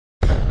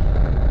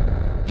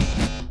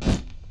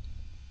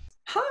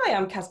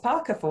I'm Caz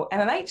Parker for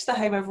MMH, the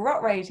home of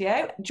rock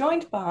radio,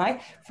 joined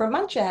by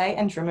frontman Jay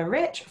and drummer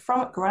Rich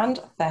from Grand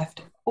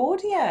Theft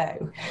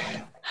Audio.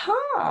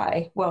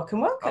 Hi,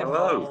 welcome.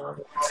 Hello.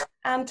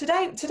 And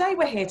today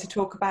we're here to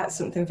talk about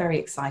something very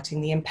exciting,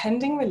 the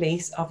impending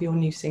release of your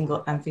new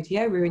single and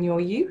video, Ruin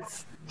Your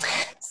Youth.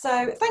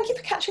 So thank you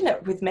for catching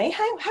up with me.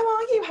 How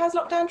are you? How's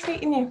lockdown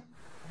treating you?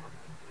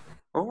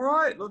 All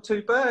right, not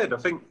too bad. I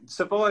think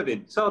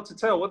surviving. It's hard to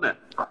tell, isn't it?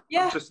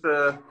 Yeah. I'm just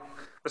the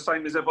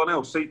same as everyone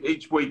else.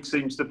 Each week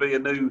seems to be a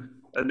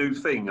new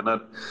thing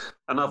and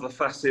another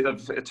facet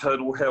of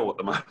eternal hell at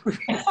the moment.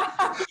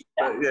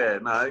 But yeah,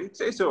 no,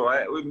 it's all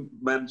right. We're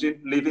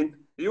managing, living.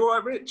 Are you all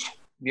right, Rich?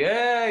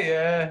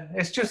 Yeah.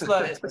 It's just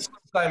like it's the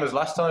same as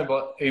last time,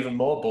 but even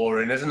more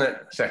boring, isn't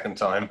it? Second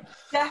time.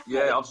 Yeah.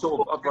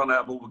 I've run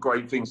out of all the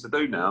great things to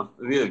do now.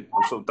 Have you?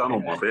 I've sort of done all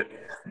my bit.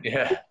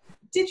 Yeah.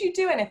 Did you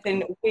do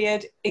anything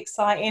weird,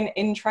 exciting,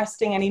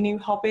 interesting, any new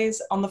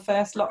hobbies on the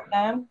first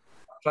lockdown?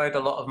 Played a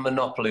lot of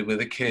Monopoly with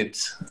the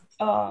kids.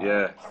 Oh.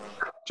 Yeah.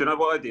 Do you know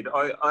what I did?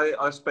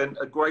 I spent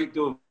a great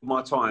deal of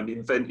my time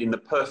inventing the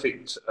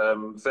perfect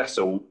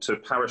vessel to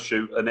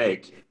parachute an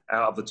egg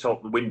out of the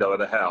top window of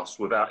the house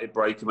without it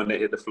breaking when it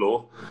hit the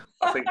floor.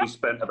 I think we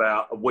spent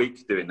about a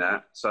week doing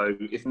that. So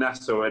if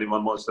NASA or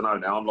anyone wants to know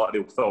now, I'm like the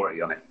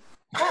authority on it.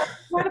 That's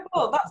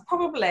incredible. That's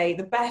probably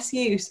the best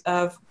use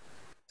of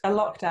a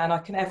lockdown I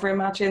can ever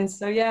imagine.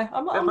 So yeah,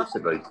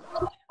 massively.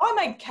 I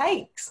made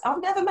cakes. I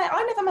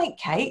never make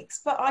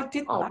cakes, but I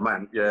did. Oh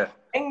man, yeah.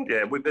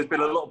 There's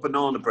been a lot of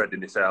banana bread in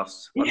this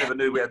house. I never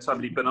knew we had so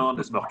many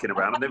bananas knocking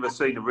around. I've never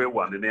seen a real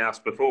one in the house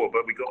before,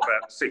 but we got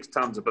about 6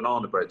 tons of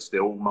banana bread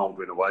still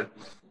mouldering away.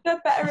 They're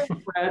better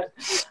in bread.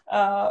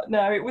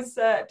 No, it was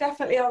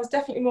definitely. I was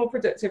definitely more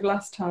productive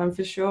last time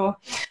for sure.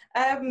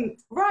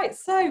 Right,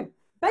 so.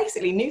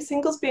 Basically, new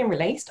singles being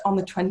released on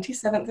the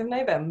 27th of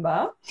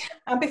November.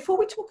 And before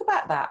we talk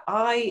about that,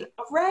 I've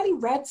rarely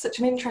read such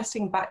an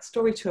interesting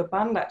backstory to a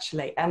band,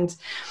 actually. And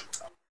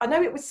I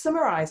know it was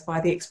summarised by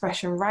the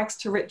expression rags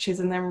to riches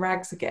and then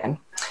rags again.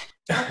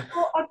 I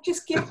thought I'd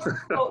just give...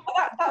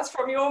 that's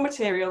from your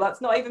material. That's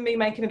not even me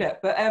making it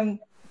up. But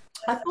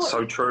I thought...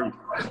 So true.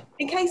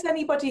 In case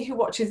anybody who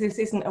watches this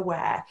isn't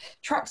aware,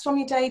 tracks from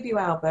your debut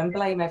album,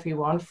 Blame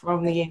Everyone,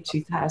 from the year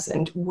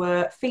 2000,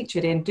 were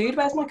featured in Dude,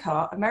 Where's My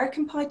Car,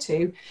 American Pie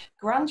 2,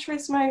 Gran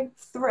Turismo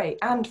 3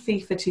 and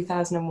FIFA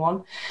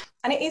 2001.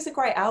 And it is a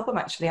great album,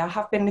 actually. I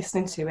have been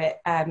listening to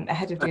it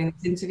ahead of doing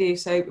this interview,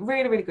 so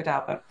really, really good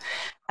album.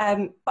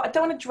 But I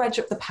don't want to dredge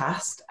up the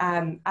past.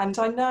 And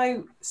I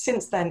know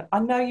since then, I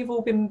know you've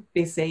all been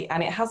busy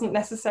and it hasn't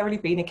necessarily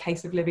been a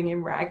case of living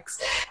in rags.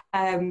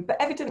 But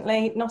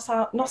evidently,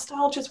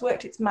 nostalgia's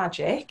worked its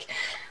magic.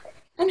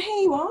 And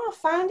here you are,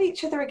 found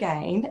each other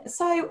again.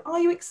 So are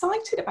you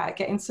excited about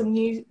getting some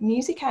new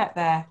music out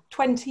there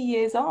 20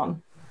 years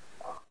on?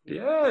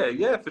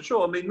 Yeah, for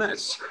sure. I mean,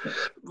 that's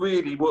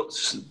really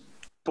what's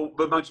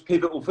the most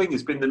pivotal thing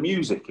has been the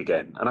music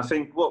again. And I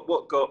think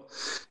what got,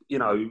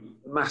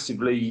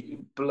 massively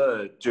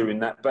blurred during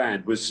that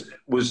band was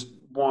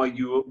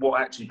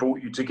what actually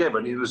brought you together.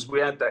 And it was, we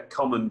had that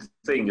common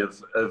thing of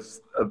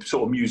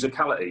sort of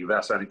musicality,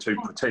 without sounding too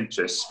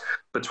pretentious,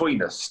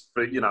 between us.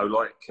 But,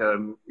 like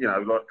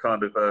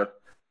kind of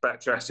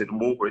battery acid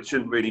and water, it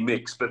shouldn't really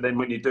mix. But then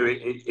when you do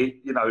it,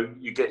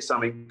 you get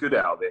something good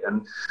out of it.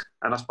 And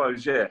I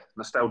suppose,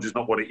 nostalgia's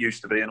not what it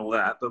used to be and all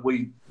that. But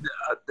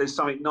there's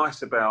something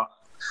nice about,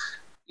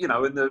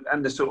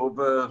 and the sort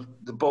of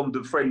the bond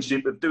of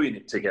friendship of doing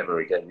it together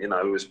again.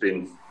 Has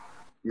been,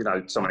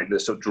 something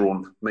that's sort of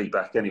drawn me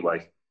back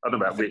anyway. I don't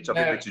know about Rich. I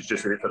think Rich is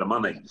just in it for the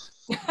money.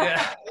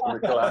 Yeah.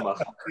 And the glamour.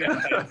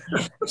 Yeah.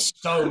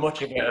 So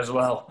much of it as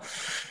well.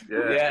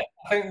 Yeah.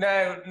 I think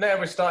now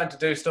we're starting to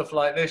do stuff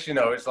like this,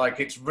 it's like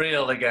it's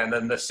real again,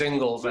 and the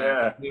singles,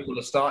 and people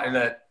are starting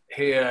to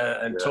hear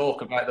and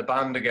talk about the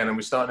band again, and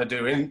we're starting to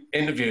do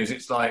interviews.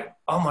 It's like,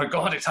 oh my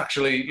God, it's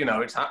actually,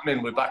 it's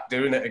happening. We're back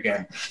doing it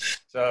again.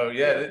 So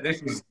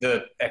this is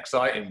the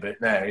exciting bit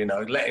now,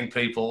 letting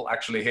people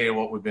actually hear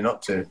what we've been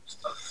up to.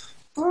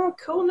 Oh,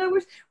 cool. No,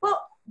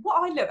 well,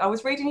 I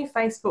was reading your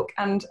Facebook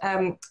and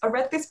I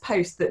read this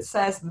post that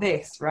says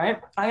this,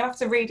 right? I have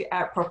to read it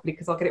out properly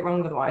because I'll get it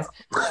wrong otherwise.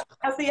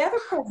 As the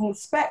ever-present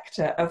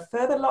spectre of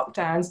further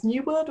lockdowns,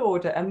 New World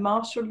Order and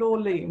martial law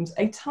looms,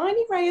 a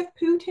tiny ray of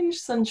poo-tinged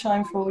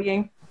sunshine for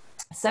you.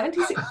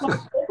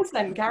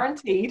 76.4%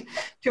 guaranteed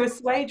to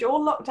assuage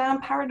all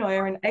lockdown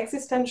paranoia and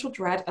existential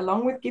dread,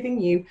 along with giving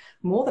you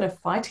more than a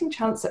fighting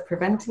chance at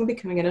preventing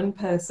becoming an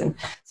unperson.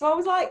 So I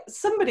was like,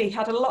 somebody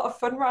had a lot of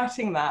fun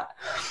writing that.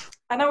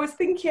 And I was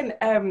thinking,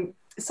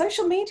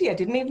 social media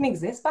didn't even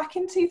exist back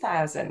in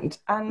 2000.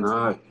 And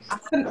no.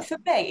 For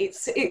me,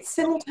 it's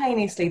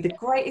simultaneously the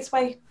greatest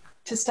way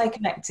to stay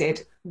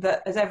connected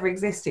that has ever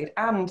existed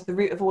and the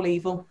root of all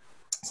evil.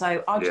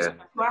 So I just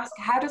want to ask,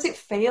 how does it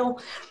feel?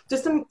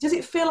 Does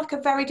it feel like a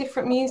very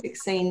different music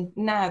scene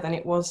now than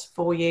it was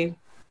for you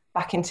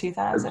back in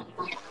 2000?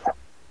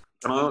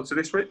 Can I answer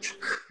this, Rich?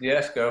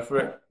 Yes, go for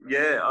it.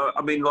 Yeah,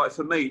 I mean, like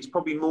for me, that's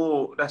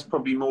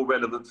probably more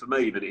relevant for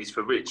me than it is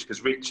for Rich,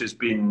 because Rich has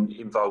been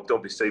involved,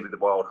 obviously, with the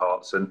Wild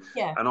Hearts, and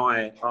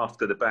I,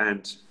 after the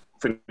band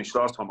finished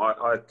last time,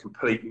 I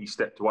completely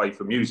stepped away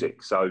from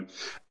music. So,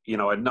 you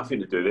know, I had nothing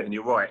to do with it. And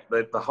you're right,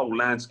 the whole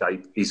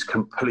landscape is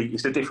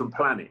it's a different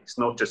planet. It's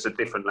not just a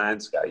different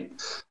landscape.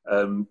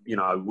 You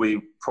know,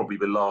 we're probably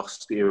the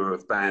last era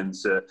of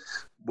bands that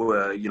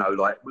were, you know,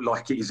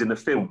 like it is in the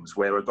films,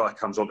 where a guy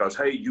comes on and goes,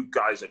 hey, you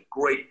guys are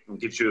great, and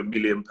gives you £1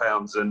 million,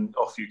 and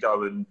off you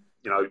go and,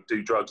 you know,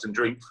 do drugs and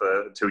drink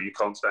until you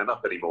can't stand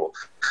up anymore.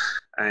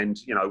 And,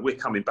 you know, we're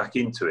coming back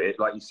into it.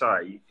 Like you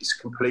say, it's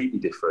completely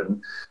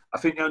different. I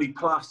think the only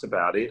plus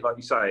about it, like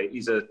you say,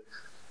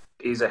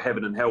 is a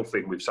heaven and hell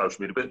thing with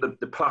social media. But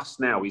the plus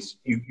now is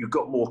you've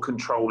got more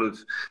control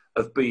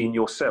of being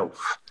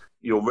yourself.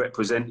 You're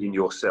representing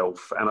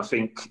yourself. And I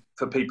think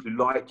for people who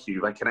like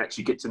you, they can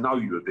actually get to know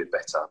you a bit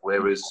better.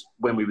 Whereas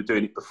when we were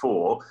doing it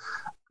before,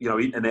 you know,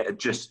 internet had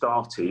just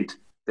started.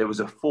 There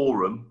was a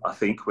forum, I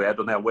think, we had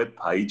on our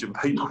webpage, and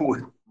people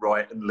would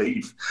write and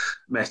leave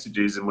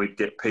messages, and we'd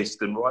get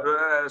pissed and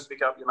write,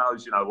 stick up your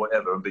nose, you know,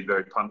 whatever, and be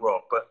very punk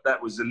rock. But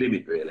that was the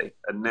limit, really.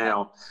 And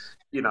now,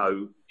 you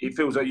know, it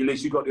feels like at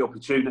least you've got the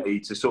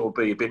opportunity to sort of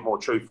be a bit more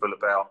truthful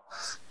about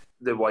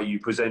the way you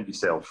present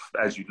yourself,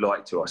 as you'd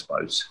like to, I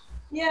suppose.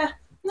 Yeah.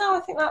 No, I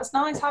think that's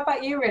nice. How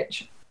about you,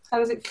 Rich? How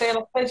does it feel?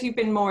 I suppose you've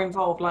been more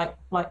involved, like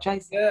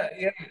Jason.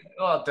 Yeah.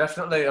 Oh,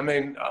 definitely. I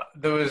mean,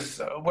 there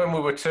was, when we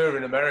were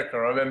touring America,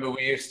 I remember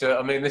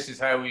this is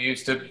how we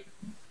used to,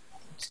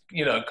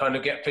 you know, kind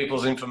of get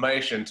people's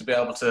information to be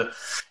able to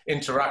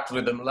interact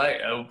with them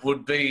later,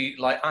 would be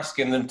like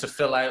asking them to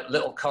fill out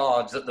little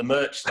cards at the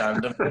merch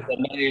stand and put their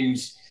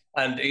names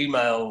and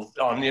email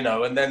on, you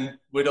know, and then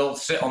we'd all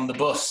sit on the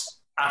bus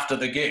after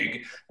the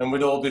gig and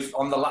we'd all be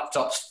on the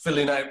laptops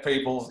filling out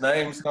people's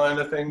names, kind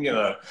of thing, you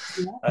know.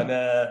 Yeah.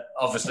 And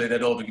obviously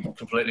they'd all be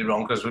completely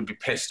wrong because we'd be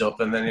pissed up,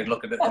 and then you'd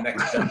look at it the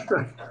next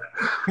day.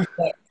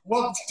 Like,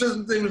 what?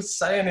 Doesn't even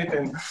say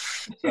anything.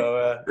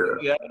 So,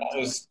 yeah, that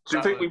was... Do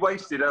you think we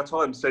wasted our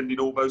time sending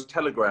all those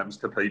telegrams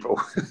to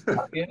people?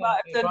 Yeah,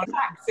 I've done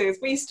faxes.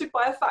 We stood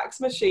by a fax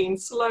machine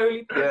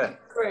slowly.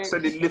 Through.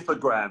 Sending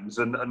lithograms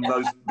and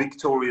those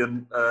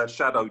Victorian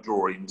shadow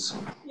drawings.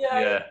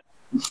 Yeah.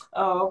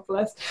 Oh,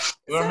 bless.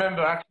 I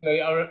remember, actually...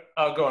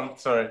 go on,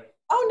 sorry.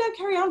 Oh, no,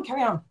 carry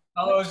on.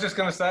 I was just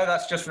going to say,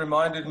 that's just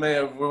reminded me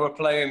of we were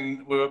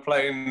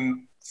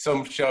playing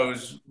some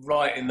shows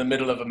right in the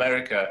middle of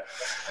America,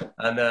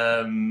 and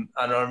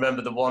I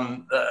remember the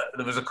one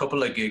there was a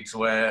couple of gigs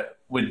where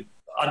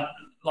I'd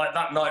like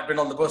that night been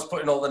on the bus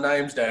putting all the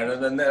names down,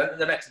 and then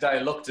the next day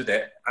I looked at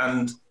it,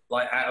 and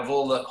like out of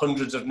all the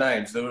hundreds of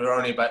names, there were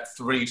only about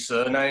 3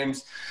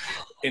 surnames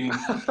in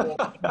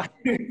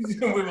and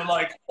we were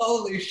like,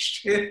 holy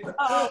shit, the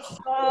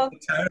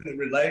town are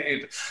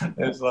related. It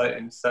was like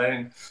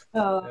insane.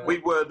 We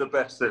were the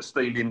best at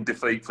stealing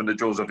defeat from the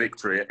jaws of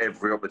victory at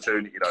every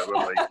opportunity, though,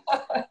 weren't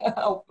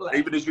we?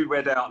 Even as we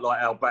read out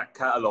like our back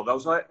catalogue, I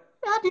was like,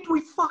 how did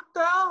we fuck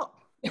that up?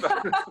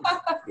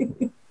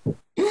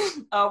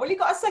 Oh, well, you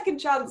got a second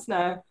chance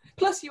now.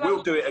 Plus,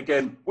 we'll do it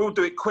again. We'll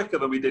do it quicker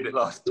than we did it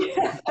last time.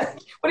 Yeah.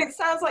 Well, it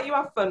sounds like you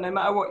have fun no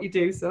matter what you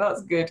do, so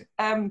that's good.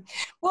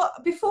 Well,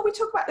 before we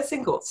talk about the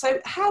single, so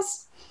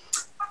has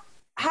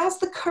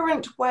the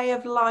current way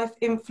of life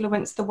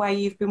influenced the way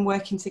you've been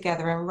working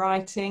together and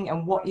writing,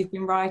 and what you've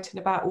been writing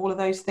about, all of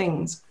those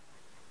things?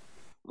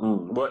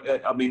 Well,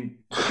 I mean,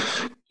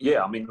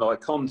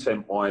 like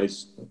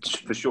content-wise,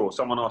 for sure.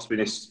 Someone asked me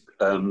this.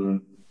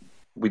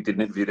 We did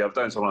an interview the other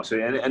day, and someone asked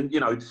me, and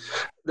you know,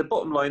 the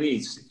bottom line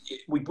is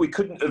we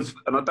couldn't have,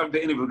 and I don't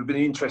think anyone would have been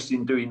interested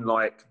in doing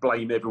like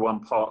Blame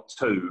Everyone Part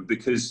 2,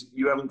 because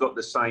you haven't got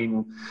the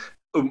same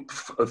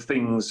oomph of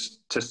things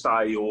to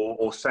say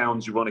or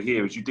sounds you want to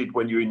hear as you did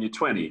when you're in your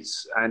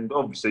 20s. And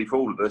obviously for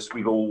all of us,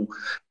 we've all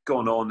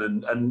gone on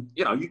and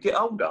you know, you get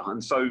older,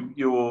 and so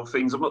your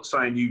things, I'm not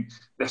saying you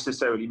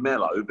necessarily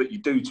mellow, but you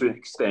do to an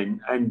extent,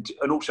 and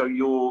also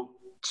your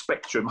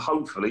spectrum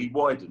hopefully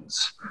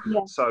widens. Yeah.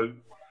 So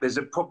there's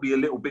probably a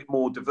little bit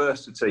more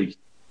diversity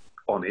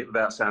on it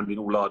without sounding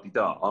all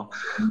la-di-da.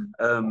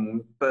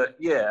 But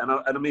yeah,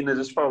 and I mean,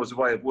 as far as the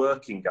way of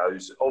working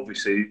goes,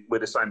 obviously we're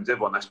the same as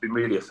everyone. That's been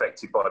really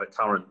affected by the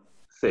current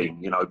thing,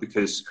 you know,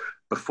 because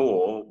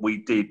before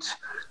we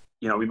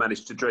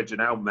managed to dredge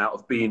an album out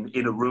of being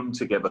in a room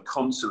together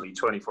constantly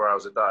 24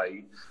 hours a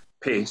day,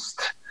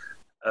 pissed,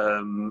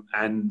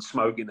 and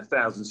smoking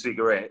 1,000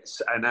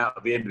 cigarettes, and out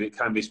of the end of it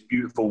came this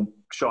beautiful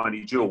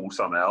shiny jewel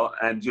somehow.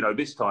 And you know,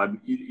 this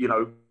time, you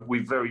know,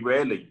 we've very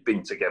rarely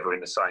been together in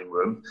the same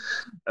room.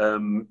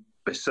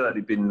 There's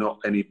certainly been not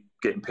any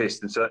getting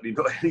pissed, and certainly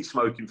not any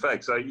smoking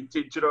fags. So do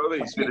you know what I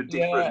mean? It's been a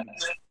different.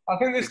 I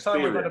think this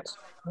time we've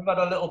had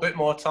a little bit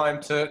more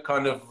time to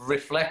kind of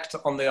reflect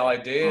on the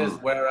ideas.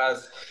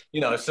 Whereas,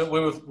 you know, so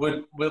we've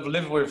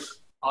lived with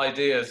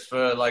ideas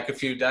for like a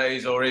few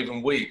days or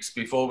even weeks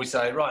before we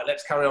say, right,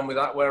 let's carry on with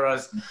that.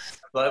 Whereas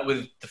like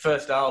with the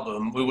first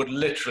album, we would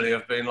literally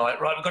have been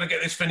like, right, we've got to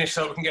get this finished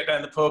so we can get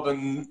down the pub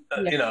and,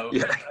 you know,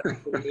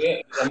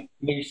 a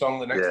new song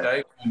the next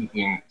day kind of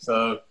thing.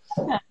 So,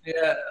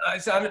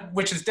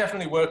 which has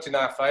definitely worked in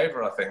our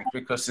favour, I think,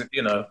 because,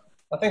 you know,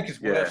 I think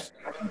it's worth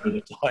a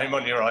bit of time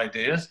on your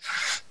ideas.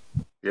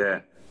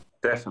 Yeah,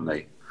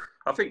 definitely.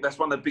 I think that's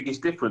one of the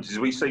biggest differences.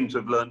 We seem to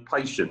have learned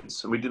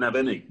patience, and we didn't have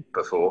any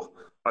before.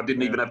 I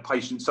didn't even have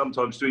patience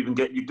sometimes to even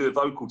get you do a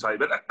vocal tape.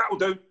 But that'll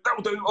do,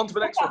 on to the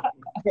next one.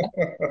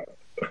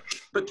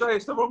 But Jay,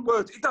 it's the wrong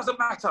words. It doesn't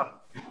matter.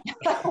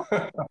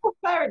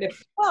 Fair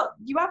enough. Well,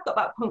 you have got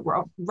that punk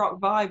rock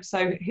vibe,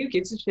 so who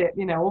gives a shit,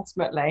 you know,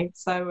 ultimately.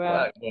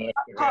 So,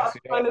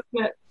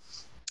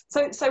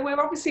 So we're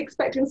obviously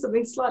expecting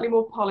something slightly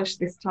more polished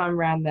this time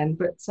around then.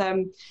 But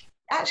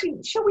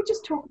actually, shall we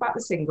just talk about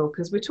the single?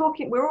 Because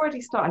we're already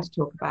starting to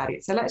talk about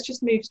it. So let's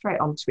just move straight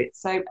on to it.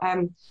 So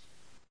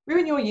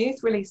Ruin Your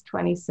Youth released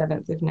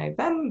 27th of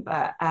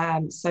November.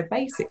 So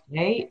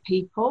basically,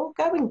 people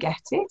go and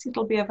get it.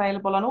 It'll be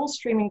available on all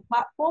streaming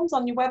platforms,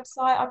 on your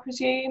website, I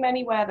presume,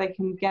 anywhere they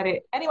can get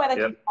it. Anywhere they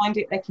can find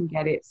it, they can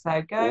get it.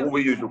 So go. All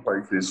the usual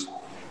places.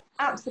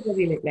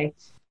 Absolutely.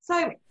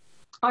 So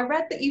I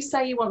read that you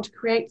say you want to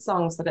create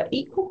songs that are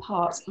equal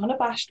parts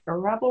unabashed,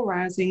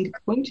 rabble-rousing,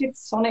 pointed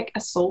sonic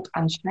assault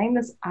and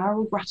shameless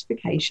oral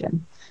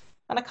gratification.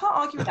 And I can't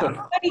argue with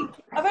that.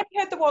 I've only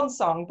heard the one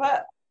song,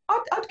 but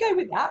I'd go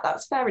with that.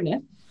 That's fair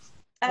enough.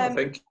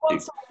 One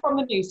song from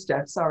the new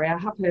stuff. Sorry, I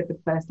have heard the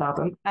first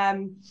album.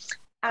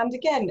 And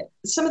again,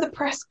 some of the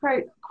press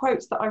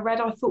quotes that I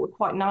read I thought were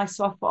quite nice,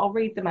 so I thought I'll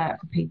read them out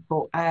for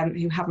people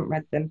who haven't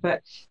read them.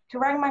 But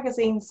Kerrang!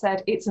 Magazine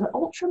said, it's an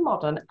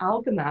ultra-modern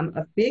amalgam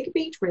of big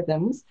beat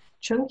rhythms,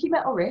 chunky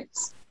metal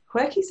riffs,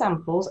 quirky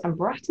samples, and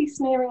bratty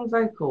sneering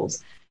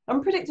vocals,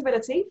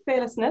 unpredictability,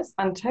 fearlessness,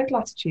 and total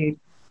attitude.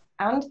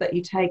 And that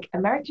you take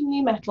American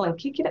new metal and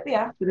kick it at the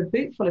aft with a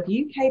boot full of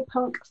UK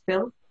punk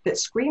filth that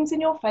screams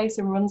in your face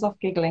and runs off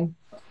giggling.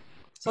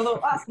 So I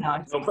thought, that's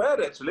nice. Not bad,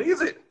 actually,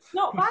 is it?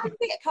 Not bad, I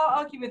think. I can't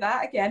argue with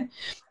that again.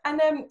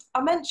 And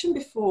I mentioned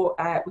before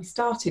we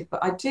started,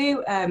 but I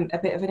do a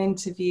bit of an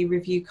interview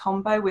review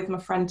combo with my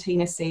friend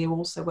Tina C, who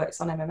also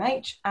works on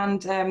MMH.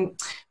 And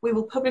we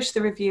will publish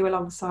the review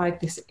alongside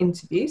this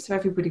interview, so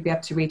everybody will be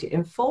able to read it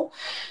in full.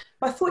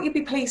 But I thought you'd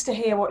be pleased to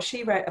hear what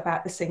she wrote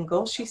about the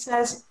single. She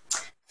says,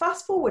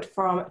 fast forward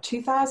from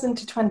 2000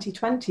 to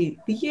 2020,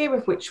 the year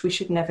of which we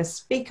should never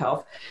speak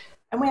of,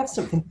 and we have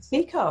something to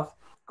speak of.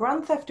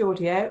 Grand Theft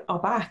Audio are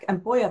back,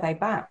 and boy, are they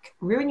back.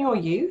 Ruin Your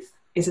Youth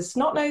is a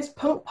snot-nosed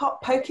punk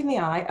pop poke in the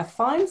eye, a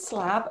fine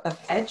slab of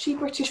edgy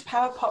British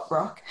power pop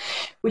rock,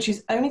 which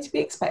is only to be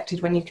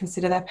expected when you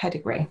consider their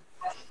pedigree.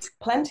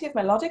 Plenty of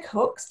melodic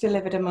hooks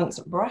delivered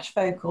amongst brash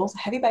vocals,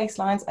 heavy bass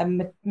lines,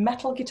 and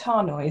metal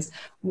guitar noise.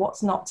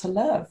 What's not to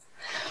love?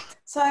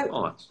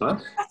 So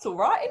that's all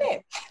right, isn't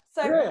it?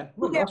 So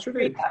we'll get to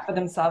read that for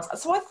themselves.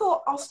 So I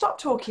thought I'll stop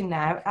talking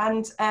now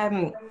and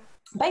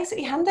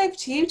basically hand over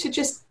to you to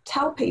just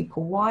tell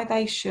people what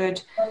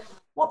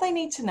they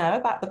need to know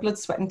about the blood,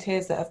 sweat and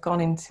tears that have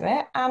gone into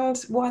it and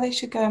why they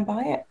should go and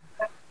buy it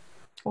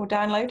or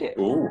download it.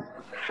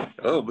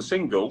 Oh, the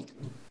single.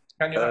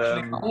 Can you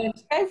actually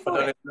go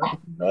for it?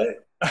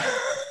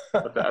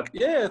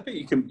 Yeah, I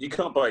think you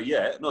can't buy it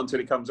yet, not until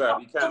it comes out.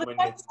 You can when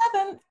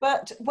 27th,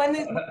 but by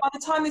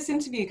the time this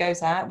interview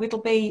goes out, it'll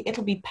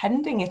be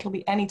pending. It'll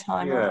be any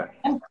time. Yeah,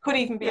 and could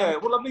even be. Yeah,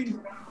 well, I mean,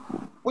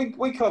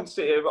 we can't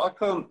sit here. I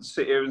can't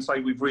sit here and say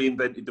we've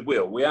reinvented the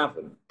wheel. We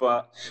haven't.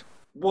 But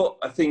what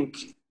I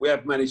think we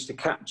have managed to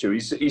capture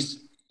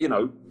is you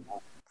know,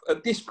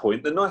 at this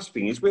point, the nice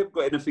thing is we haven't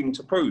got anything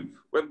to prove.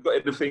 We haven't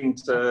got anything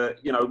to,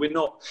 you know, we're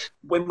not,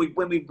 when we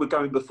were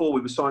going before,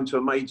 we were signed to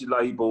a major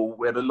label,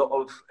 we had a lot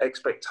of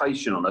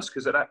expectation on us,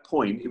 because at that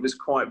point, it was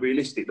quite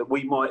realistic that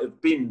we might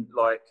have been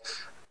like,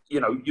 you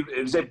know,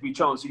 there was every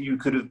chance that you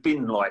could have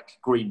been like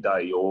Green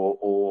Day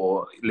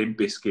or Limp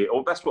Bizkit,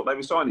 or that's what they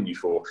were signing you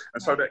for.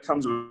 And so that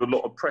comes with a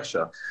lot of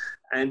pressure.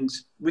 And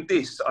with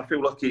this, I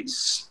feel like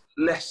it's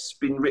less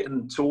been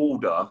written to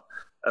order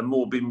and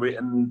more been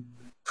written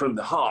from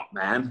the heart,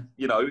 man.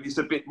 You know, it's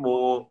a bit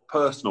more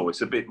personal. It's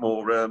a bit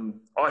more,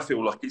 I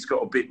feel like it's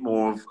got a bit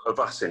more of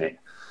us in it.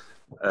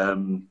 I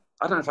don't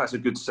know if that's a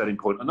good selling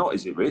point or not,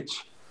 is it,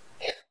 Rich?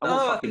 I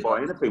won't fucking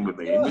buy anything with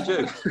me in, would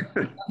you?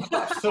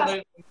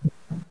 Absolutely.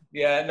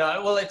 Yeah,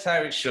 no, well, it's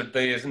how it should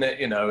be, isn't it?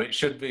 You know, it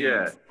should be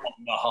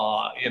from the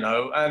heart, you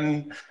know,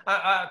 and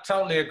I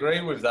totally agree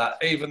with that,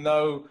 even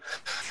though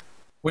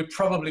we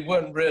probably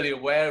weren't really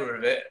aware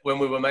of it when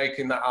we were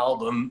making that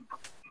album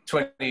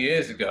 20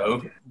 years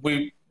ago.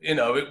 You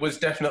know, it was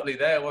definitely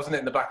there, wasn't it,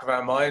 in the back of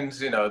our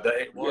minds, you know, that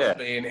it was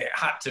it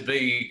had to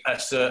be a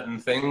certain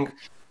thing.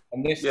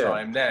 And this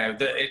time now,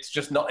 that it's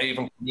just not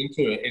even coming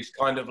to it. It's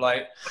kind of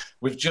like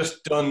we've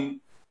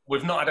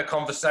not had a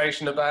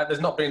conversation about, there's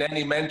not been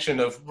any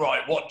mention of,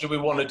 right, what do we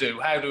want to do?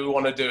 How do we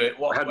want to do it?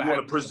 How do we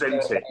want to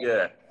present it?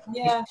 Yeah.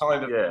 Yeah.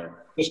 Kind of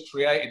just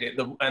created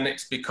it, and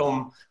it's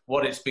become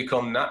what it's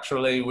become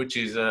naturally, which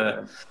is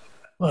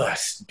well,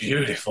 it's a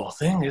beautiful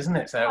thing, isn't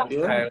it? So I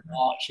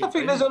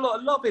think there's a lot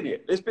of love in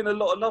it. There's been a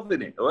lot of love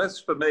in it. Well, as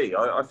for me,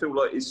 I feel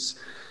like it's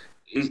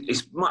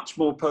much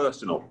more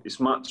personal. It's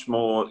much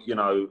more, you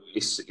know,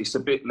 it's a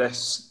bit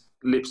less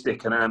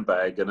lipstick and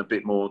handbag and a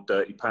bit more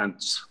dirty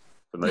pants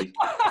for me.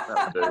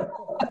 That would do.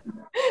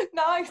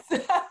 Nice.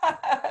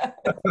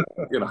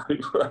 You know.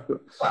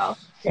 Well,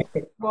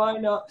 why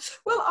not?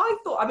 Well, I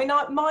thought, I mean,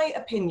 my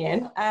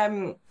opinion,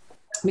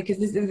 because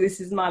this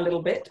is my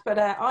little bit, but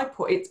I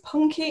put it's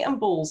punky and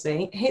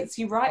ballsy, hits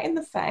you right in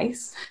the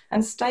face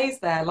and stays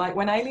there, like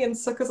when Alien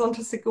suckers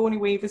onto Sigourney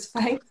Weaver's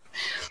face.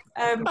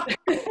 I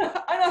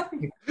know.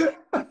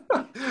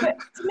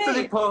 Does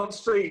it plant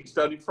seeds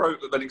down your throat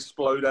that then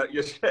explode out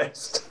your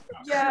chest?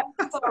 Yeah,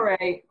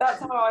 sorry. That's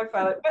how I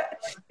felt. But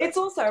it's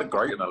also a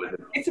great analogy.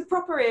 It's a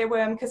proper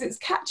earworm because it's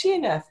catchy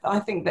enough. I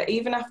think that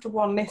even after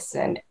one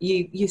listen,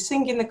 you're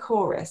singing the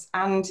chorus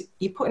and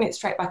you're putting it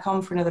straight back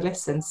on for another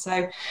listen.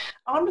 So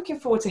I'm looking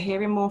forward to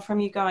hearing more from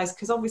you guys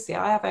because obviously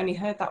I have only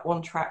heard that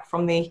one track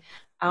from the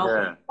album.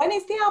 Yeah. When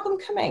is the album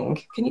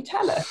coming? Can you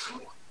tell us?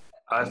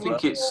 I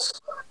think it's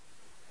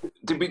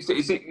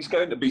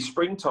going to be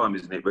springtime,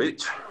 isn't it,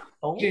 Rich?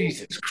 Oh,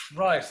 Jesus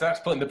Christ,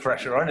 that's putting the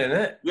pressure on, isn't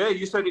it? Yeah,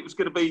 you said it was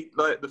going to be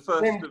like the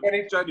 1st of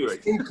January.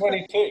 In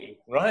 22,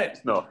 right?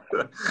 It's not.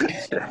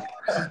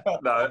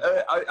 No,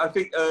 I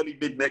think early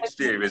mid next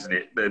year, isn't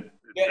it?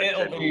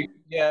 It'll be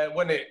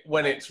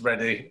when it's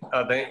ready.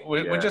 I think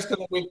we're just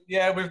gonna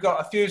we've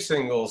got a few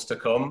singles to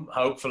come.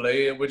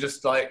 Hopefully, we're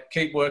just like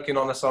keep working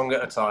on a song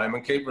at a time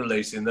and keep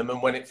releasing them.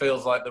 And when it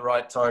feels like the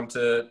right time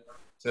to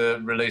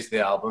release the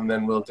album,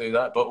 then we'll do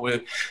that. But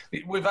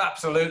we've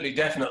absolutely,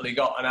 definitely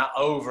got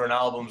over an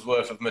album's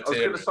worth of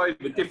material. I was going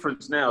to say the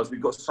difference now is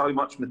we've got so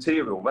much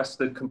material. That's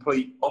the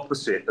complete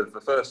opposite of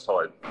the first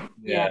time.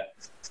 Yeah.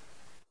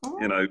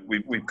 You know,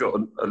 we've got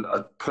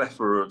a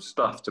plethora of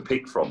stuff to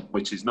pick from,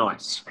 which is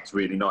nice. It's a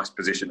really nice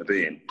position to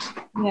be in.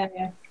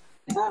 Yeah.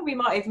 Well, we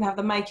might even have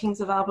the makings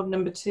of album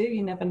number 2.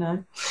 You never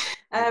know.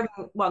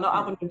 Well, not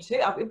album number 2.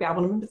 It would be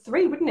album number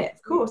 3, wouldn't it?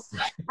 Of course.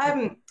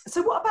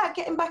 So what about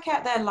getting back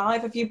out there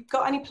live? Have you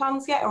got any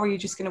plans yet, or are you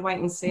just going to wait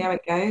and see how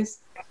it goes?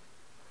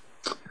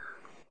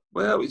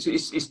 Well,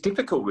 it's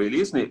difficult, really,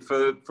 isn't it,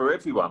 for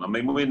everyone? I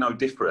mean, we're no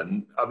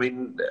different. I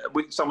mean,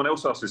 someone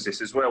else asked us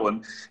this as well,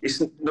 and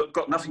it's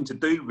got nothing to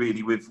do,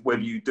 really, with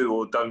whether you do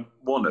or don't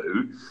want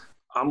to.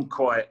 I'm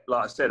quite,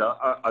 like I said,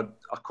 I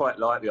quite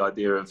like the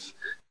idea of,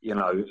 you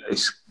know,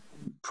 it's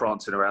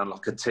prancing around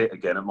like a tit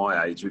again at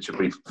my age, which would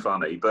be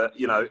funny. But,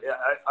 you know,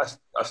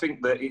 I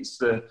think that it's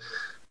the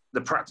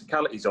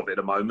practicalities of it at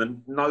the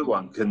moment. No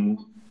one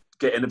can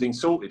get anything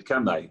sorted,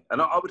 can they?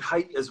 And I would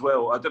hate as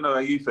well, I don't know how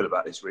you feel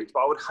about this, Rich, but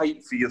I would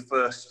hate for your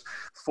first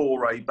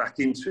foray back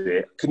into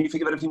it. Can you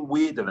think of anything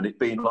weirder than it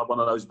being like one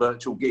of those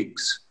virtual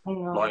gigs?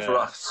 For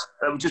us?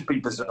 That would just be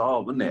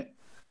bizarre, wouldn't it?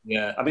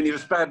 Yeah. I mean, it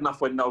was bad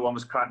enough when no one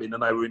was clapping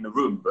and they were in the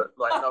room, but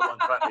like no one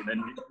clapping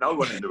and no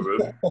one in the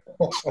room.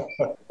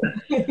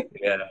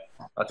 Yeah.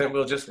 I think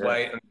we'll just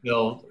wait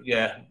until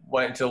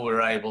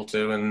we're able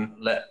to and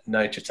let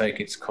nature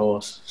take its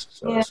course,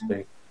 so to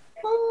speak.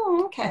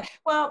 Oh, okay.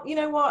 Well, you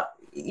know what?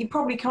 You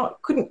probably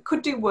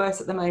could do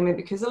worse at the moment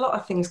because a lot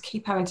of things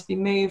keep having to be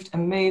moved,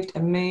 and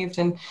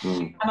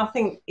I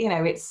think, you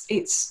know,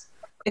 it's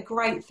a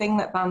great thing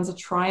that bands are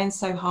trying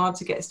so hard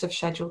to get stuff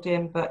scheduled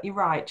in, but you're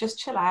right, just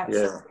chill out, see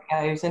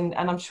how it goes, and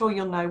I'm sure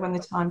you'll know when the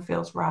time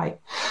feels right.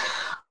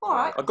 All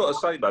right. I've got to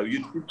say though,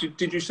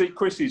 did you see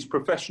Chris's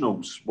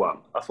Professionals one?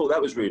 I thought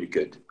that was really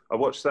good. I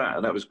watched that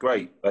and that was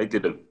great. They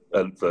did a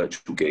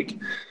virtual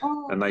gig,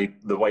 and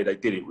the way they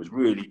did it was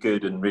really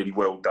good and really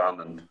well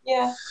done, and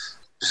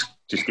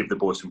just give the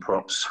boys some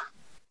props.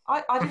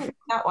 I didn't see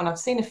that one. I've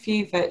seen a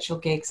few virtual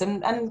gigs,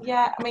 and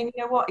yeah, I mean,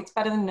 you know what? It's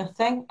better than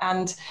nothing.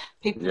 And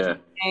people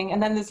singing,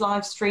 and then there's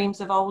live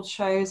streams of old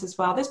shows as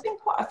well. There's been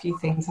quite a few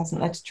things, hasn't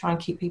there, to try and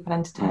keep people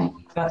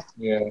entertained. But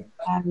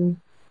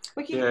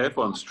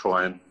everyone's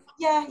trying.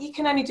 Yeah, you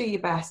can only do your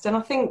best. And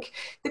I think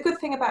the good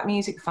thing about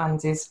music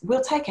fans is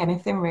we'll take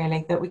anything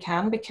really that we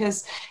can,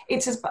 because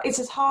it's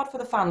as hard for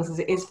the fans as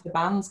it is for the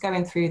bands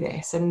going through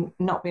this and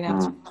not being able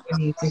to play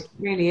music. It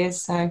really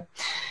is. So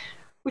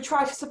we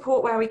try to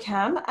support where we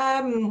can.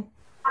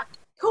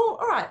 Cool.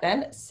 All right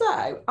then.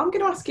 So I'm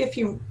going to ask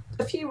you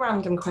a few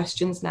random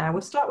questions now.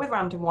 We'll start with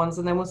random ones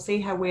and then we'll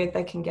see how weird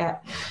they can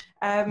get.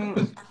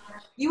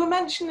 You were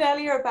mentioning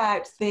earlier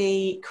about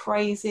the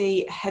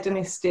crazy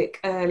hedonistic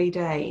early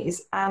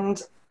days,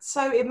 and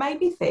so it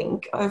made me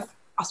think of,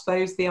 I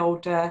suppose, the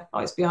old,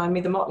 it's behind me,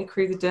 the Motley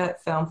Crue, The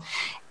Dirt film.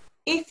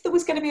 If there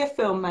was going to be a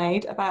film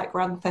made about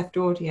Grand Theft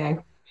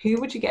Audio, who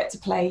would you get to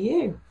play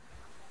you?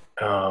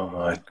 Oh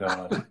my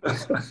God!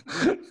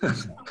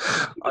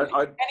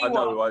 I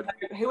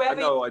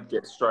know I'd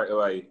get straight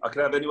away. I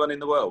could have anyone in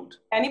the world.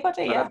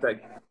 Anybody? Yeah.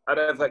 I'd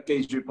have that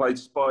geezer who played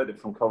Spider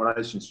from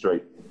Coronation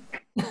Street.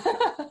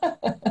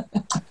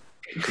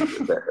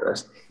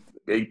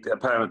 he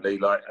apparently,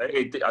 like,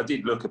 I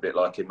did look a bit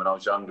like him when I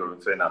was younger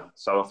and thinner,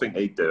 so I think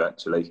he'd do,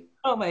 actually.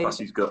 Oh, maybe. Plus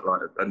he's got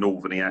like a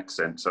northerny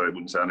accent, so it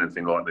wouldn't sound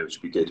anything like me,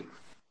 which would be good.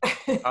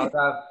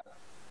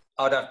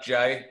 I'd have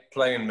Jay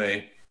playing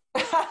me.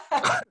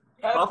 I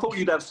thought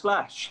you'd have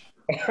Slash.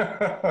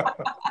 I'd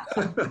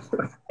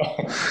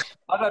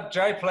have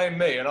Jay playing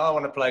me, and I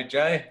want to play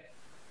Jay.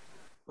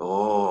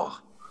 Oh,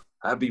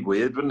 that'd be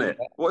weird, wouldn't it?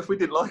 What if we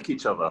didn't like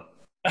each other?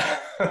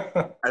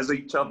 As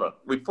each other?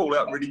 We'd fall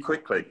out really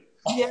quickly.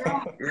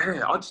 Yeah.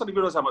 Yeah, I'd suddenly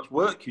realise how much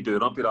work you do,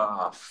 and I'd be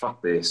like,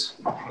 fuck this.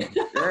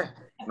 Yeah.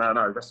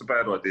 No, that's a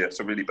bad idea. It's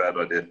a really bad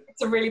idea.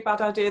 It's a really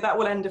bad idea. That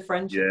will end a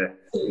friendship. Yeah.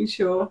 Absolutely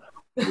sure.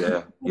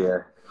 Yeah.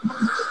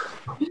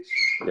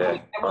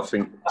 I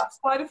think.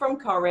 Spider from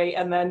Corrie,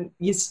 and then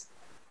you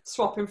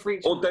swap him for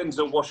each. Or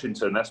Denzel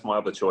Washington. That's my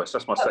other choice.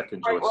 That's my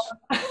second choice.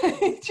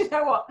 Do you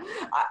know what?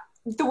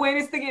 The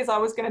weirdest thing is, I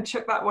was going to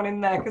chuck that one in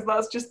there because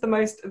that's just the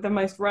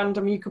most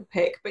random you could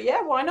pick. But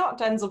yeah, why not?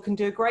 Denzel can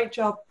do a great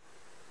job.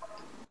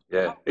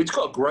 Yeah, he's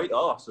got a great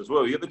arse as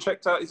well. You ever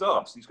checked out his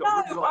arse? He's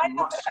got a really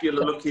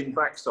muscular-looking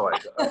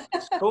backside.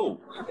 It's cool.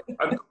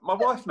 And my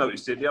wife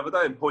noticed it the other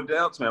day and pointed it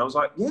out to me. And I was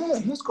like, yeah,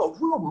 he's got a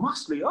real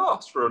muscly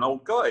arse for an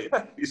old guy.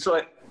 Yeah. He's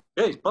like,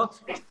 yeah, he's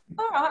buff.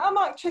 All right, I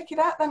might check it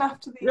out then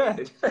after the. Yeah.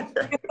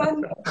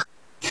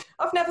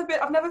 I've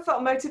never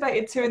felt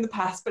motivated to in the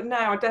past, but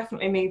now I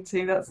definitely need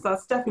to. That's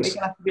definitely going to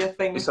have to be a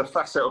thing. It's a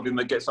facet of him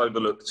that gets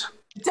overlooked.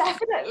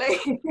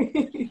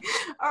 Definitely.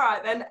 All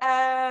right then.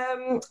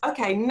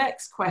 Okay,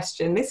 next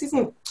question. This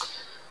isn't.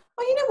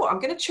 Well, you know what? I'm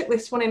going to chuck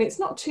this one in. It's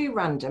not too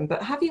random,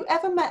 but have you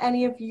ever met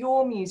any of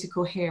your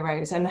musical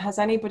heroes, and has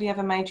anybody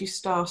ever made you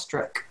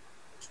starstruck?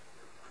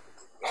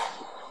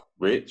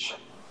 Rich?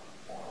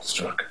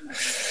 Struck.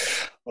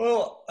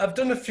 Well, I've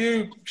done a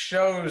few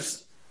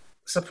shows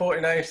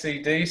supporting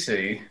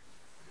AC/DC.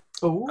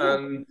 Ooh.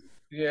 And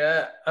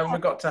we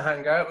got to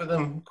hang out with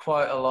them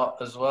quite a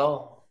lot as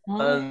well.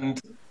 And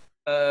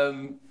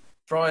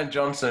Brian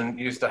Johnson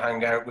used to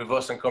hang out with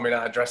us and come in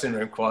our dressing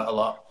room quite a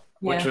lot,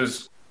 which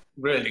was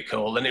really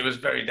cool. And it was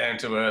very down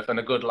to earth and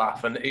a good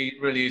laugh and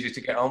really easy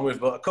to get on with.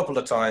 But a couple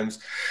of times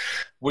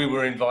we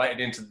were invited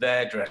into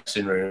their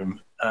dressing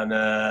room, and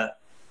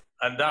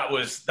that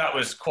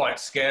was quite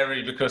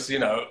scary because, you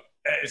know,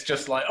 it's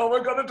just like, oh my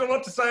God, I don't know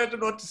what to say.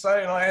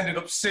 And I ended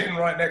up sitting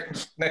right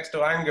next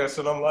to Angus,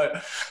 and I'm like,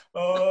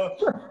 why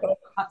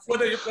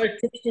don't you play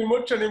too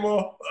much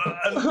anymore?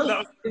 I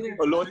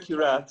like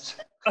your ads.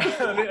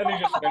 And he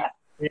just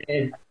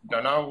went,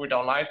 don't know, we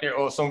don't like it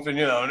or something,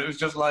 you know. And it was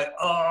just like,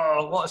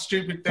 oh, what a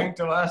stupid thing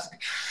to ask.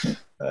 It's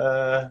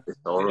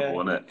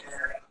horrible, isn't it?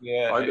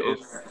 Yeah.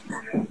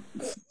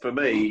 For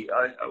me,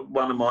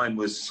 one of mine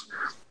was,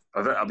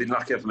 I've been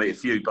lucky enough to meet a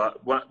few,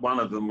 but one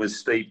of them was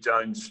Steve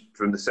Jones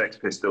from the Sex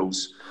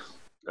Pistols,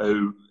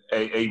 who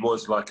he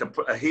was like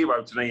a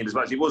hero to me in as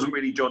much. It wasn't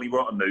really Johnny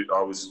Rotten who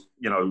I was,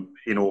 you know,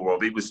 in awe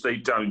of. It was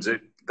Steve Jones.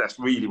 That's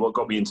really what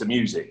got me into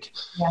music.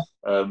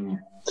 Yeah.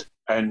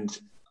 And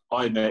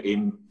I met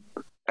him,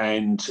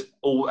 and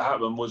all that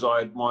happened was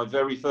my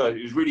very first.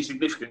 It was really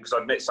significant because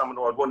I'd met someone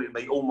who I'd wanted to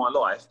meet all my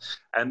life,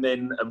 and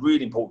then a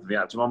really important thing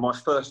happened to me, my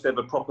first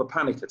ever proper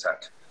panic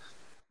attack.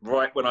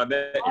 Right when I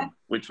met him,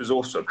 which was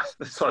awesome.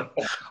 So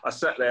I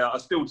sat there. I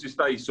still to this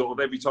day, sort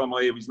of every time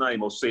I hear his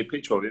name or see a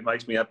picture of it, it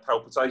makes me have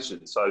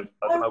palpitations. So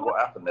I don't know what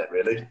happened there,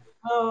 really.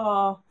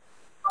 Oh.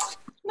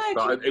 No,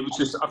 but it was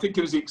just, I think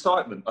it was the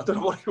excitement. I don't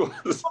know what it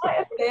was. Might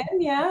have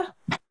been, yeah.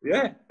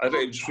 Yeah, I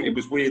think it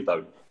was weird,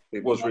 though.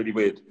 It was really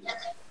weird.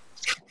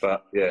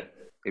 But, yeah,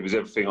 it was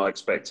everything I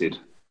expected.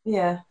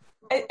 Yeah.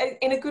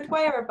 In a good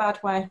way or a bad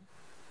way?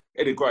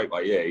 In a great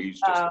way, yeah. He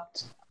was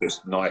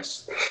just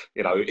nice.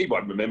 You know, he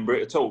won't remember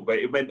it at all, but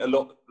it meant a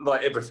lot,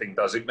 like everything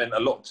does. It meant a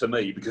lot to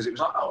me because it was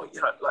like, oh,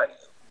 you know, like,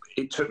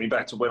 it took me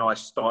back to when I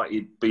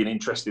started being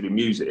interested in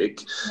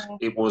music. Yeah.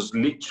 It was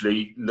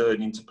literally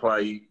learning to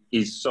play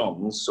his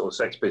songs, or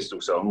Sex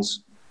Pistol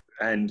songs,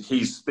 and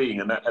his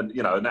thing, and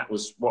that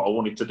was what I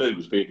wanted to do,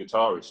 was be a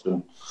guitarist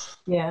and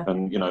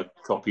you know,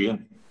 copy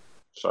in.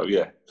 So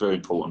yeah, very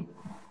important.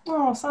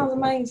 Oh, sounds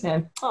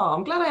amazing. Oh,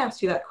 I'm glad I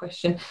asked you that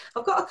question.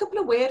 I've got a couple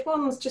of weird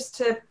ones just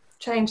to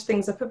change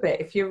things up a bit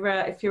if you're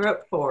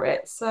up for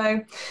it. So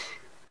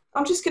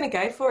I'm just going to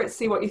go for it,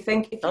 see what you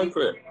think. Go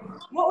for it.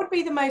 What would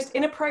be the most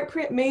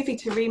inappropriate movie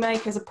to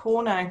remake as a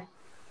porno?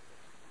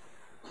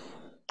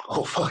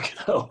 Oh, fucking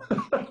hell.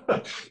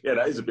 Yeah,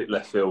 that is a bit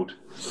left field.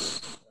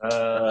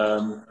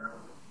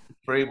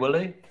 Free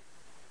Willy?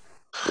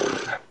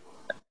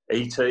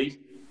 E.T.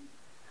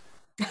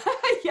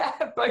 Yeah,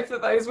 both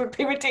of those would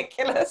be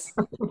ridiculous.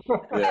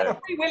 Yeah.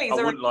 Free Willy's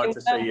I wouldn't like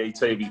to see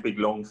E.T. with his big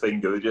long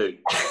finger, would you?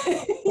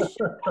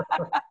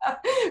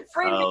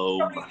 Free Willy,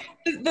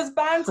 there's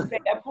bound to be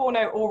a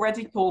porno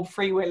already called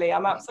Free Willy.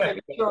 I'm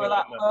absolutely sure of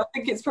that. I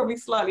think it's probably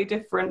slightly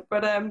different,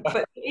 but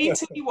the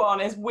E.T. one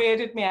has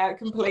weirded me out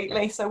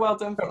completely. So well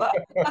done for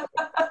that.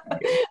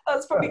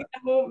 That's probably going to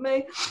haunt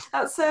me.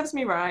 That serves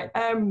me right.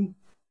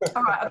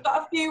 All right, I've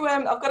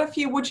got a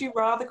few would you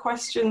rather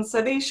questions,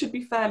 so these should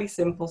be fairly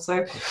simple.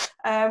 So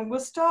we'll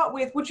start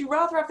with, would you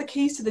rather have the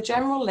keys to the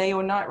General Lee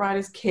or Knight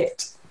Rider's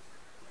kit?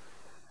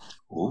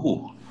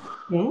 Ooh.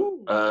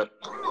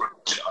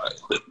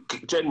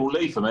 General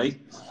Lee for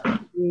me.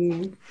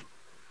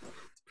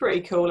 It's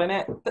pretty cool, isn't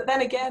it? But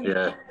then again,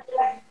 yeah.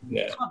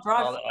 Can't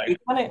drive,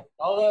 can it?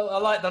 I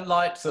like the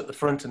lights at the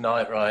front of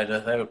Knight Rider.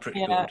 They were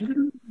pretty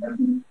good.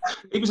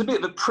 He was a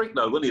bit of a prick,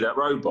 though, wasn't he, that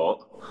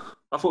robot?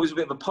 I thought he was a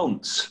bit of a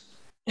ponce.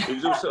 He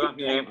was also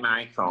like,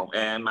 Michael.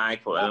 And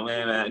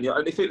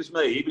if it was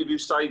me, even if you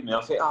saved me,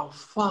 I think, oh,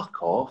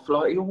 fuck off.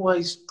 Like, you're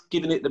always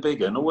giving it the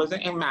big one. Always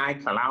thinking,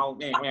 Michael,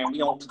 we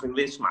ought to do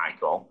this,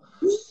 Michael.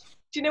 Do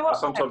you know what? I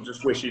sometimes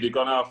just wish he'd have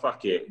gone, oh,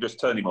 fuck it, just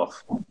turn him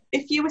off.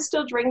 If you were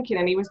still drinking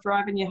and he was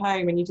driving you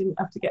home and you didn't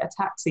have to get a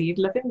taxi, you'd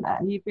live in there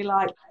and you'd be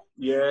like...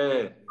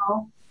 Yeah.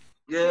 Oh.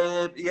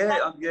 Yeah,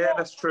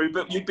 that's true.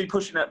 But you'd be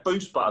pushing that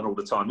boost button all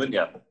the time, wouldn't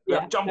you?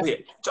 Yeah. Jump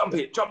the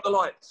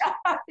lights.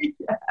 Yeah,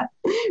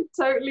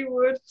 totally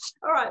would.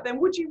 All right, then.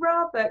 Would you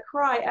rather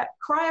cry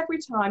every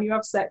time you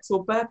have sex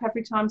or burp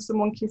every time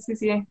someone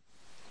kisses you?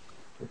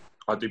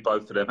 I do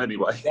both of them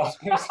anyway.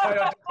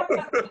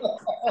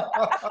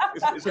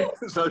 There's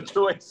no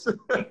choice.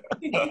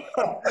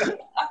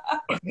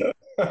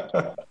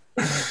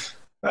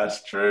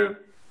 That's true.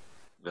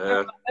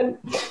 Yeah.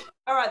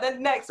 All right,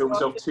 then next Feel one.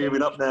 myself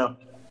tearing up now.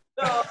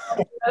 Oh,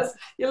 yes.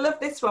 You'll love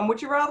this one.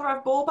 Would you rather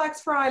have ball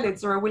bags for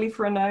eyelids or a willy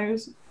for a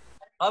nose?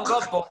 I've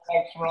got ball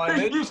bags for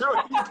eyelids.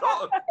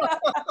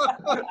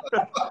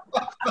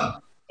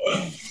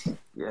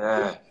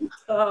 Yeah.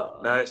 Oh.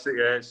 No, it's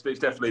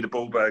definitely the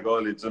ball bag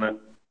eyelids, isn't it?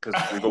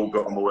 Because we've all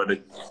got them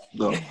already.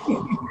 No.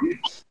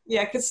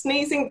 Yeah, because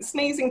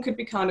sneezing could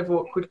be kind of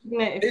awkward,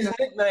 couldn't it? His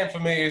nickname for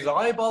me is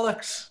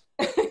Eyebollocks.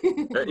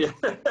 Yeah,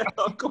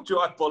 I've got you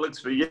bollocks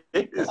for years.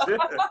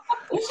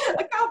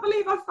 I can't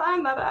believe I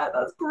found that out.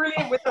 That's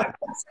brilliant with that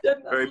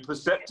question. Very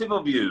perceptive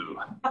of you.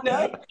 I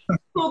know.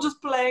 It's all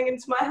just playing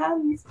into my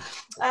hands.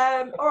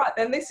 All right,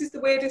 then. This is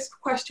the weirdest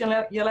question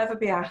you'll ever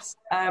be asked.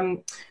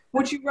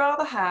 Would you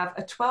rather have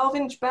a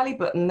 12-inch belly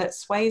button that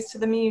sways to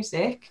the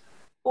music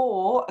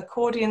or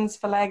accordions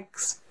for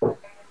legs?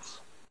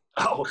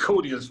 Oh,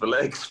 accordions for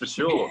legs, for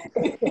sure.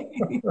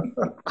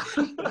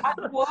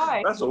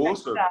 Why? That's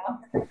awesome.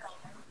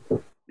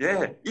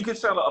 Yeah, you could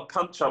sound like a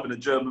punch up in a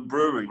German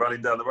brewery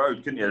running down the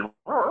road, couldn't you?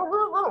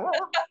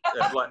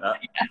 Yeah, like that.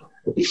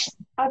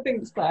 I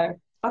think so.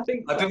 I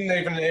didn't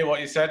even hear what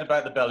you said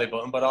about the belly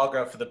button, but I'll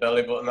go for the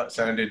belly button. That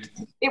sounded...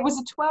 It was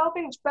a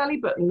 12-inch belly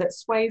button that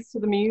sways to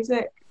the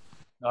music.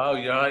 Oh,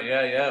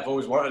 yeah. I've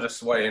always wanted a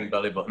swaying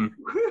belly button.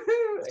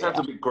 It sounds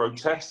a bit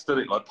grotesque,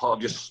 doesn't it? Like part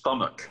of your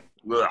stomach.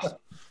 Ugh.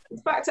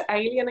 It's back to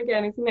Alien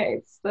again, isn't it?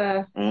 It's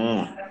the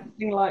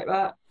thing like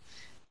that.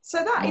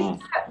 So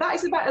that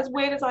is about as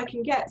weird as I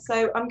can get.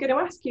 So I'm going to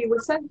ask you a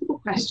sensible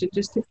question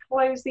just to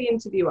close the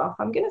interview off.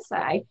 I'm going to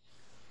say,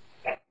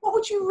 what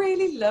would you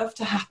really love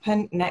to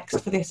happen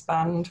next for this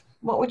band?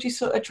 What would your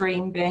sort of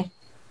dream be?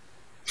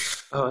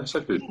 Oh, that's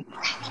a good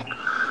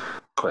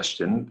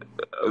question.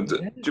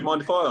 Do you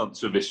mind if I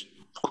answer this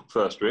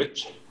first,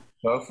 Rich?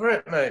 Go for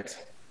it, mate.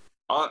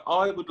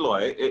 I would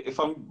like, if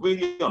I'm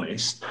really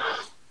honest,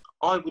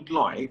 I would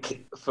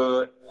like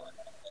for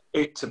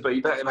it to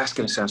be, that's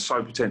going to sound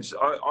so pretentious,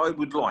 I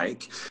would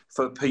like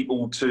for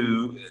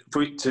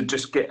it to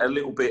just get a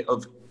little bit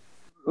of,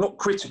 not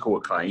critical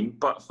acclaim,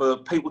 but for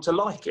people to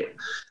like it.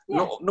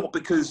 Yeah. Not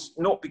because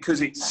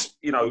it's,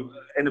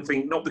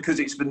 anything, not because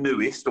it's the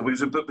newest,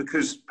 but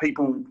because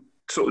people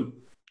sort of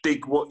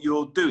dig what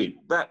you're doing.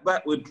 That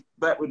would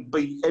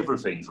be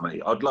everything for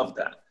me. I'd love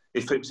that.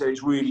 If people say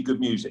it's really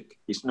good music,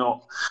 it's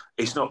not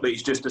that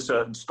it's just a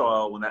certain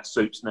style and that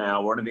suits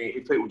now or anything.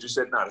 If people just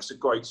said, no, that's a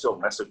great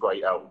song, that's a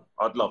great album,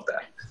 I'd love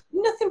that.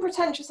 Nothing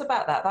pretentious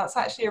about that. That's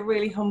actually a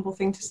really humble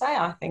thing to say,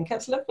 I think.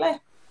 It's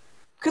lovely.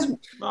 Because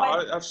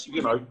I'd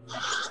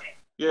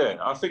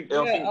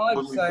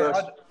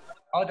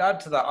add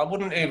to that. I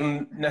wouldn't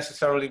even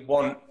necessarily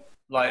want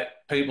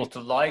people to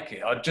like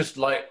it. I'd just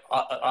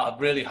I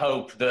really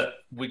hope that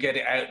we get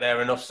it out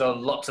there enough so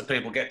lots of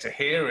people get to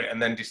hear it and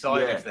then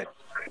decide if they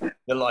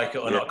like it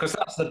or not. Because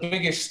that's the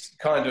biggest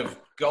kind of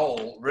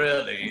goal,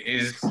 really,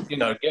 is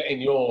getting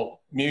your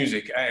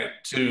music out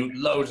to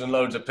loads and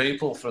loads of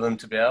people for them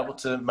to be able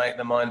to make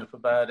their mind up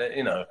about it.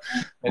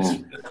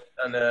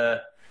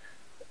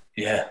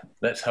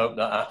 Let's hope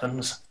that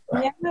happens.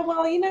 Yeah,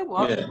 well, you know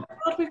what? The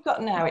world we've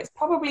got now, it's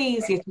probably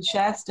easier to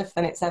share stuff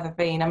than it's ever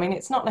been. I mean,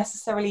 it's not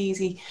necessarily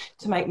easy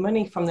to make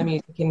money from the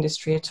music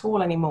industry at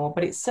all anymore,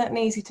 but it's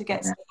certainly easy to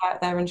get stuff out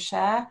there and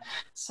share.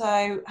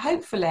 So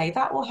hopefully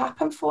that will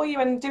happen for you.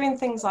 And doing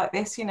things like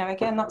this,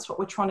 again, that's what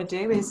we're trying to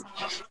do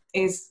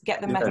is get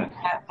the message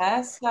out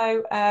there.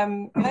 So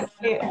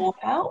hopefully it all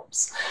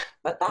helps.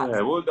 But that's...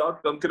 Yeah, well,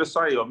 I'm going to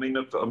say, I mean,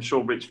 I'm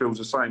sure Rich feels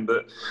the same,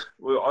 but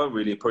I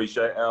really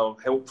appreciate how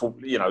helpful,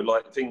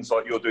 things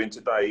like you're doing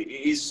today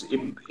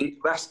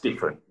that's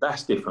different.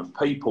 That's different.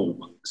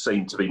 People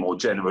seem to be more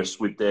generous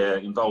with their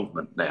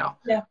involvement now.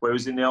 Yeah.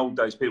 Whereas in the old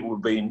days,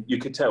 you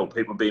could tell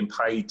people were being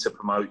paid to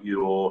promote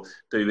you or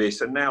do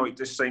this. And now it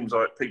just seems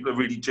like people are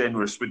really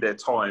generous with their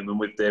time and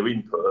with their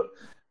input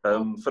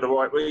for the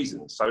right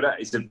reasons. So that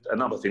is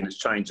another thing that's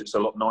changed. It's a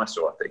lot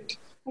nicer, I think.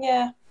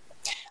 Yeah.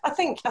 I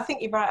think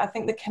you're right. I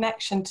think the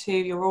connection to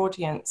your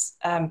audience,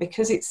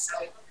 because it's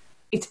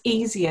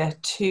easier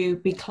to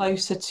be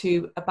closer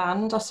to a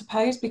band, I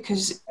suppose,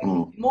 because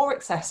more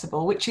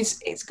accessible, which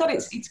is it's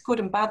good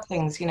and bad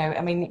things, you know.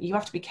 I mean, you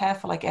have to be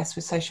careful, I guess,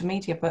 with social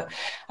media, but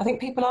I think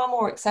people are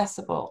more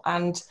accessible,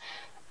 and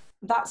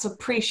that's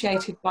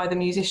appreciated by the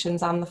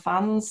musicians and the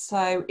fans.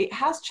 So it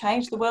has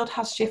changed. The world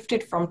has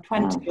shifted from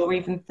 20 or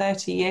even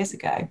 30 years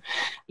ago.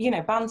 You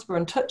know, bands were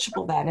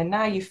untouchable then, and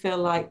now you feel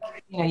like,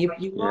 you know,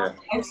 you are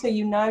there, so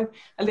you know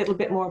a little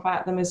bit more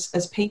about them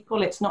as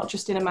people. It's not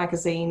just in a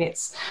magazine.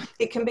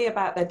 It can be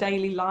about their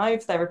daily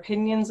lives, their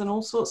opinions, and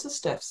all sorts of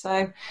stuff.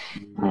 So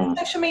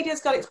social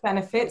media's got its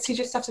benefits. You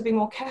just have to be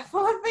more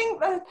careful, I think,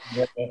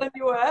 than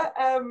you were.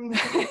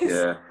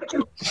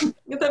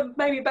 Than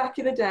maybe back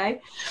in the day.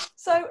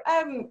 So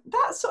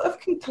that sort of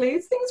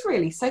concludes things,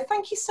 really. So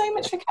thank you so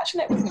much for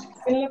catching up with me.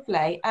 It's been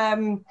lovely.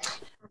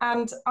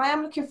 And I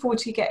am looking forward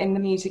to getting the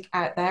music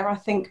out there. I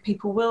think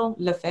people will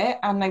love it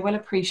and they will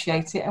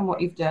appreciate it and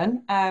what you've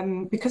done,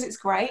 because it's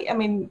great. I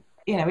mean,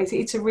 you know,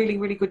 it's a really,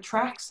 really good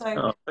track.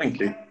 So thank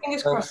you.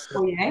 Fingers crossed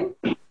for you.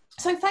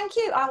 So thank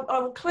you.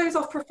 I will close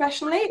off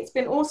professionally. It's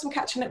been awesome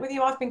catching up with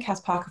you. I've been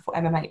Caz Parker for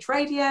MMH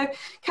Radio,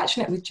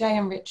 catching up with Jay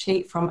and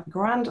Richie from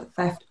Grand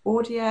Theft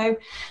Audio.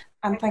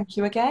 And thank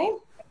you again.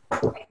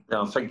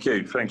 No, thank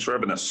you. Thanks for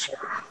having us.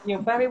 You're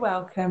very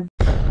welcome.